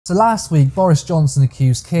So last week, Boris Johnson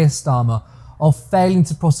accused Keir Starmer of failing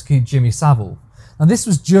to prosecute Jimmy Saville. Now this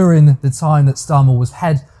was during the time that Starmer was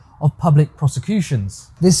head of public prosecutions.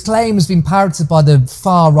 This claim has been parroted by the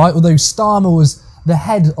far right, although Starmer was the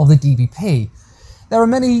head of the DPP. There are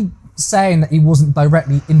many saying that he wasn't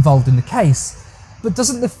directly involved in the case, but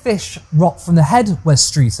doesn't the fish rot from the head we're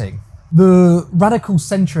streeting? The radical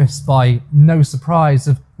centrists, by no surprise,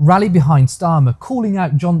 have rallied behind Starmer, calling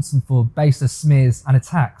out Johnson for baseless smears and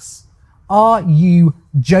attacks. Are you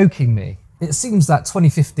joking me? It seems that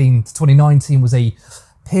 2015 to 2019 was a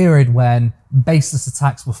period when baseless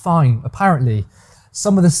attacks were fine, apparently.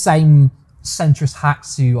 Some of the same centrist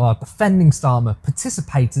hacks who are defending Starmer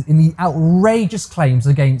participated in the outrageous claims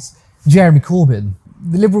against Jeremy Corbyn.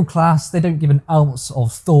 The liberal class, they don't give an ounce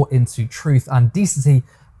of thought into truth and decency,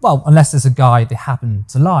 well, unless there's a guy they happen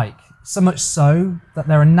to like. So much so that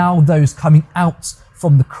there are now those coming out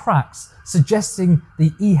from the cracks suggesting the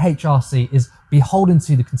EHRC is beholden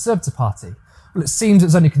to the Conservative Party. Well, it seems it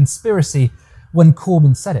was only a conspiracy when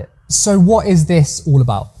Corbyn said it. So what is this all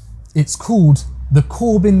about? It's called the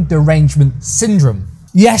Corbyn derangement syndrome.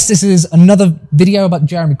 Yes, this is another video about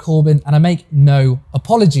Jeremy Corbyn, and I make no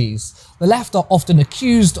apologies. The left are often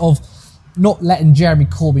accused of not letting Jeremy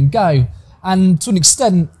Corbyn go, and to an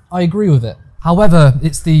extent, I agree with it. However,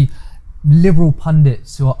 it's the liberal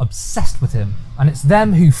pundits who are obsessed with him, and it's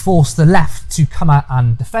them who force the left to come out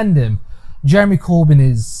and defend him. Jeremy Corbyn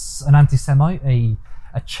is an anti-Semite, a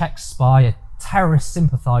Czech spy, a terrorist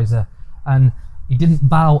sympathiser, and he didn't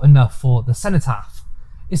bow enough for the cenotaph.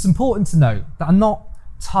 It's important to note that I'm not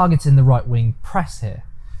targeting the right-wing press here.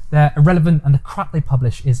 They're irrelevant, and the crap they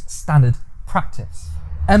publish is standard practice.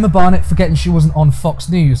 Emma Barnett forgetting she wasn't on Fox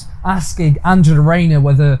News, asking Angela Rayner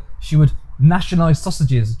whether she would nationalise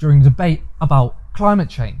sausages during a debate about climate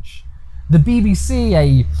change. The BBC,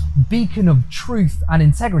 a beacon of truth and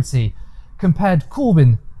integrity, compared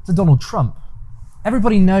Corbyn to Donald Trump.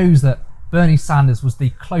 Everybody knows that Bernie Sanders was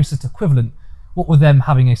the closest equivalent, what with them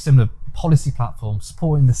having a similar policy platform,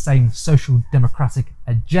 supporting the same social democratic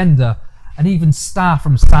agenda, and even staff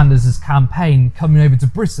from Sanders' campaign coming over to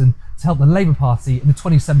Britain to help the Labour Party in the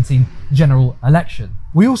 2017 general election.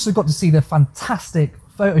 We also got to see the fantastic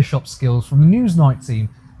Photoshop skills from the Newsnight team,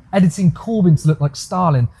 editing Corbyn to look like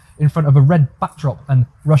Stalin in front of a red backdrop and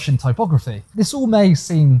Russian typography. This all may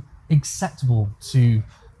seem acceptable to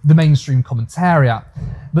the mainstream commentariat,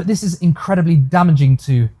 but this is incredibly damaging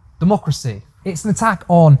to democracy. It's an attack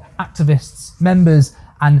on activists, members,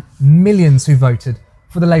 and millions who voted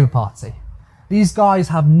for the Labour Party. These guys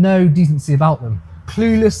have no decency about them.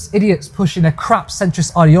 Clueless idiots pushing a crap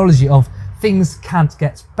centrist ideology of things can't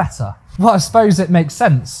get better. Well, I suppose it makes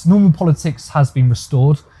sense. Normal politics has been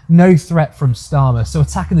restored. No threat from Starmer, so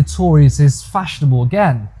attacking the Tories is fashionable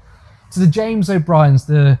again. To the James O'Briens,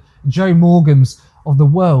 the Joe Morgans of the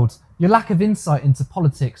world, your lack of insight into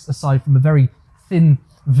politics, aside from a very thin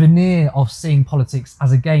veneer of seeing politics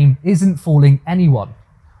as a game, isn't fooling anyone.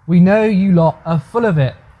 We know you lot are full of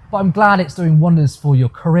it, but I'm glad it's doing wonders for your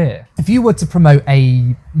career. If you were to promote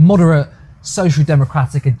a moderate social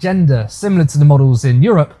democratic agenda similar to the models in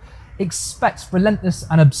Europe, expect relentless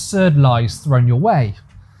and absurd lies thrown your way.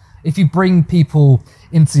 If you bring people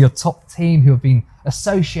into your top team who have been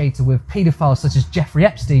associated with paedophiles such as Jeffrey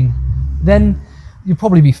Epstein, then you'll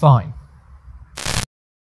probably be fine.